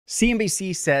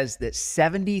CNBC says that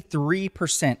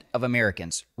 73% of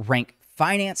Americans rank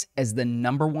finance as the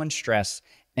number one stress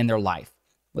in their life.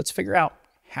 Let's figure out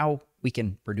how we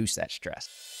can reduce that stress.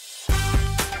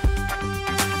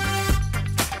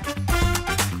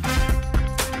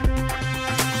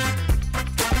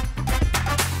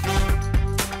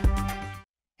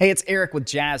 Hey, it's Eric with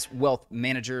Jazz Wealth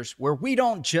Managers, where we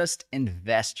don't just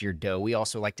invest your dough, we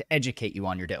also like to educate you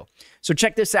on your dough. So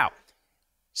check this out.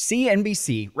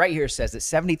 CNBC right here says that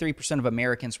 73% of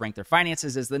Americans rank their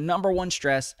finances as the number one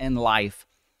stress in life.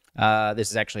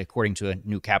 This is actually according to a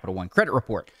new Capital One credit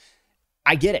report.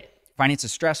 I get it. Finance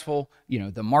is stressful. You know,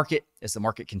 as the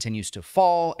market continues to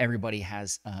fall, everybody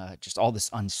has just all this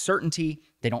uncertainty.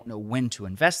 They don't know when to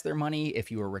invest their money.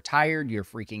 If you are retired, you're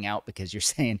freaking out because you're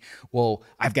saying, well,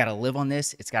 I've got to live on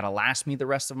this. It's got to last me the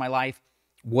rest of my life.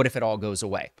 What if it all goes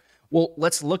away? Well,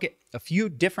 let's look at a few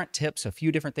different tips, a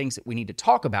few different things that we need to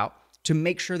talk about to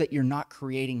make sure that you're not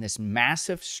creating this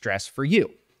massive stress for you.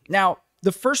 Now,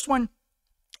 the first one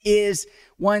is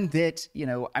one that,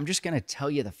 I'm just going to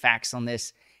tell you the facts on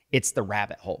this. It's the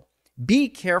rabbit hole. Be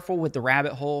careful with the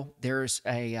rabbit hole. There's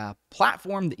a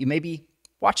platform that you may be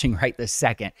watching right this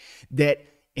second that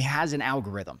it has an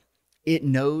algorithm. It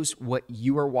knows what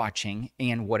you are watching,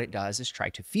 and what it does is try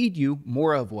to feed you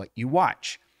more of what you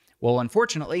watch. Well,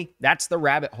 unfortunately, that's the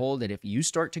rabbit hole that if you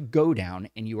start to go down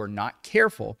and you are not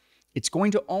careful, it's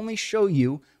going to only show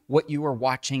you what you are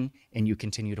watching and you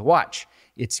continue to watch.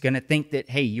 It's going to think that,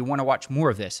 hey, you want to watch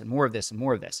more of this and more of this and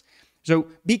more of this. So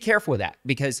be careful with that,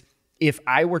 because if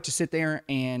I were to sit there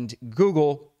and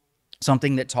Google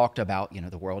something that talked about,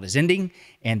 the world is ending,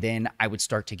 and then I would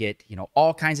start to get,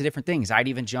 all kinds of different things. I'd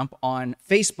even jump on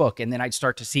Facebook, and then I'd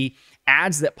start to see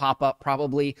ads that pop up,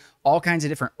 probably all kinds of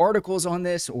different articles on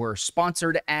this, or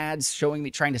sponsored ads showing me,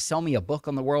 trying to sell me a book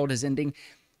on the world is ending.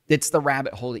 It's the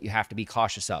rabbit hole that you have to be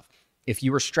cautious of. If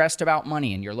you are stressed about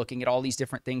money and you're looking at all these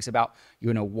different things about,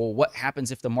 well, what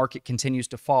happens if the market continues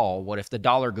to fall? What if the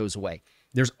dollar goes away?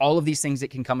 There's all of these things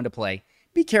that can come into play.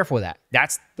 Be careful with that.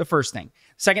 That's the first thing.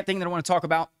 Second thing that I want to talk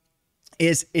about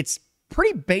is it's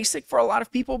pretty basic for a lot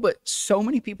of people, but so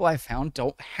many people I've found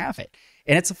don't have it.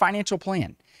 And it's a financial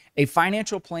plan. A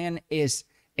financial plan is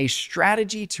a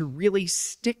strategy to really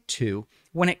stick to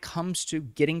when it comes to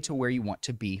getting to where you want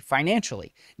to be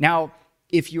financially. Now,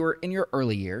 if you're in your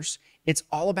early years, it's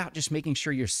all about just making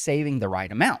sure you're saving the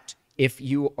right amount. If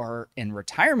you are in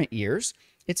retirement years,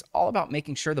 it's all about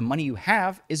making sure the money you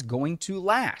have is going to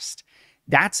last.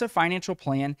 That's a financial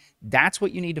plan. That's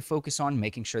what you need to focus on,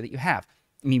 making sure that you have.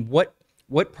 I mean, what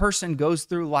person goes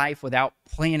through life without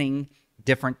planning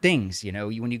different things?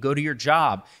 When you go to your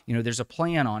job, there's a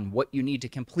plan on what you need to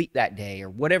complete that day, or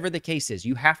whatever the case is.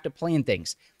 You have to plan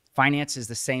things. Finance is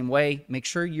the same way. Make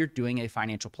sure you're doing a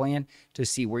financial plan to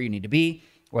see where you need to be,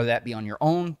 whether that be on your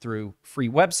own through free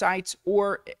websites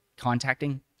or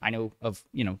contacting. I know of,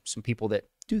 some people that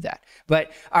do that.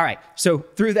 But all right, so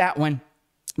through that one,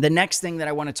 the next thing that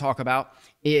I want to talk about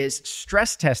is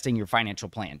stress testing your financial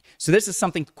plan. So this is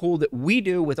something cool that we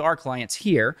do with our clients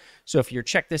here. So if you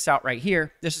check this out right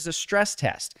here, this is a stress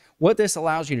test. What this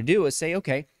allows you to do is say,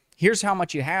 okay, here's how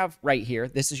much you have right here.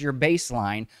 This is your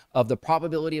baseline of the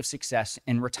probability of success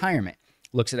in retirement.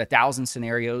 Looks at 1,000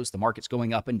 scenarios. The market's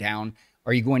going up and down.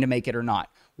 Are you going to make it or not?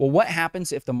 Well, what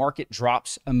happens if the market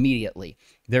drops immediately?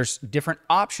 There's different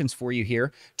options for you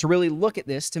here to really look at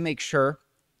this to make sure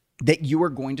that you are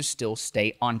going to still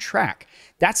stay on track.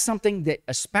 That's something that,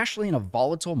 especially in a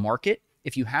volatile market,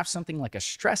 if you have something like a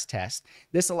stress test,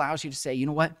 this allows you to say, you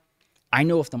know what? I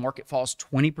know if the market falls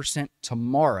 20%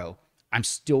 tomorrow, I'm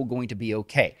still going to be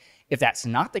okay. If that's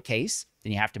not the case,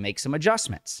 then you have to make some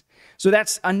adjustments. So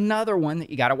that's another one that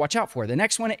you got to watch out for. The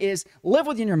next one is live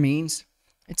within your means.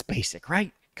 It's basic,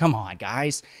 right? Come on,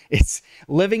 guys. It's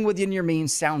living within your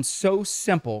means sounds so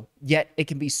simple, yet it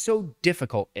can be so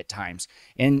difficult at times.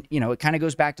 And, it kind of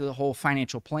goes back to the whole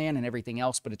financial plan and everything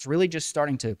else, but it's really just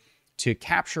starting to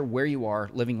capture where you are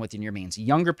living within your means.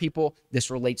 Younger people,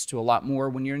 this relates to a lot more.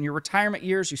 When you're in your retirement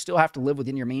years, you still have to live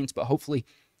within your means, but hopefully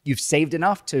you've saved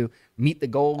enough to meet the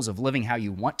goals of living how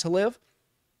you want to live.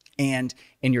 And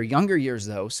in your younger years,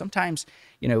 though, sometimes,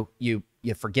 you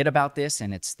forget about this,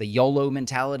 and it's the YOLO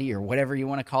mentality or whatever you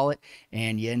want to call it,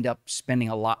 and you end up spending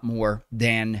a lot more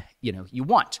than, you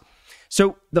want.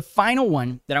 So the final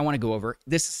one that I want to go over,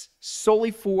 this is solely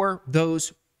for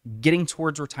those getting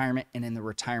towards retirement and in the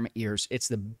retirement years. It's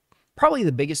probably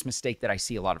the biggest mistake that I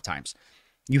see a lot of times.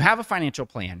 You have a financial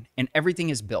plan and everything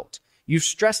is built. You've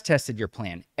stress tested your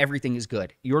plan. Everything is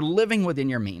good. You're living within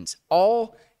your means.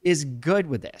 All is good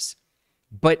with this.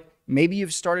 But maybe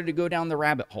you've started to go down the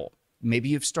rabbit hole. Maybe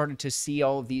you've started to see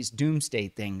all of these doomsday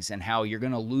things and how you're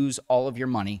going to lose all of your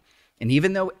money. And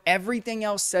even though everything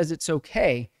else says it's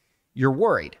okay, you're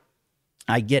worried.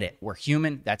 I get it. We're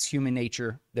human. That's human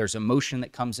nature. There's emotion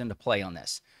that comes into play on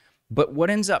this. But what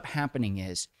ends up happening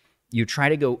is you try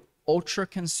to go ultra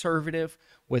conservative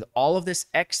with all of this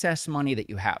excess money that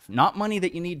you have, not money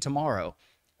that you need tomorrow,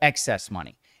 excess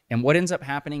money. And what ends up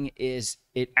happening is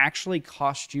it actually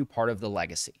costs you part of the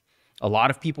legacy. A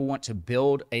lot of people want to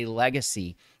build a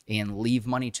legacy and leave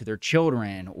money to their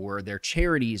children or their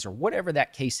charities or whatever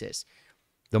that case is.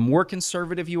 The more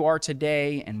conservative you are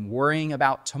today and worrying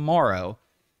about tomorrow,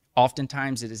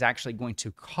 oftentimes it is actually going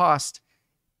to cost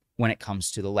when it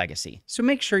comes to the legacy. So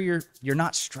make sure you're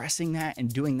not stressing that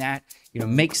and doing that.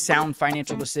 Make sound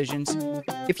financial decisions.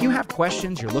 If you have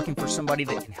questions, you're looking for somebody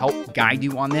that can help guide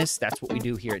you on this, that's what we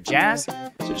do here at Jazz.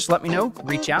 So just let me know,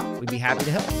 reach out. We'd be happy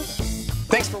to help.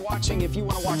 Thanks for watching. If you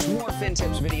want to watch more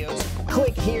FinTips videos,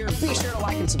 click here. Be sure to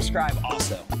like and subscribe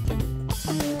also.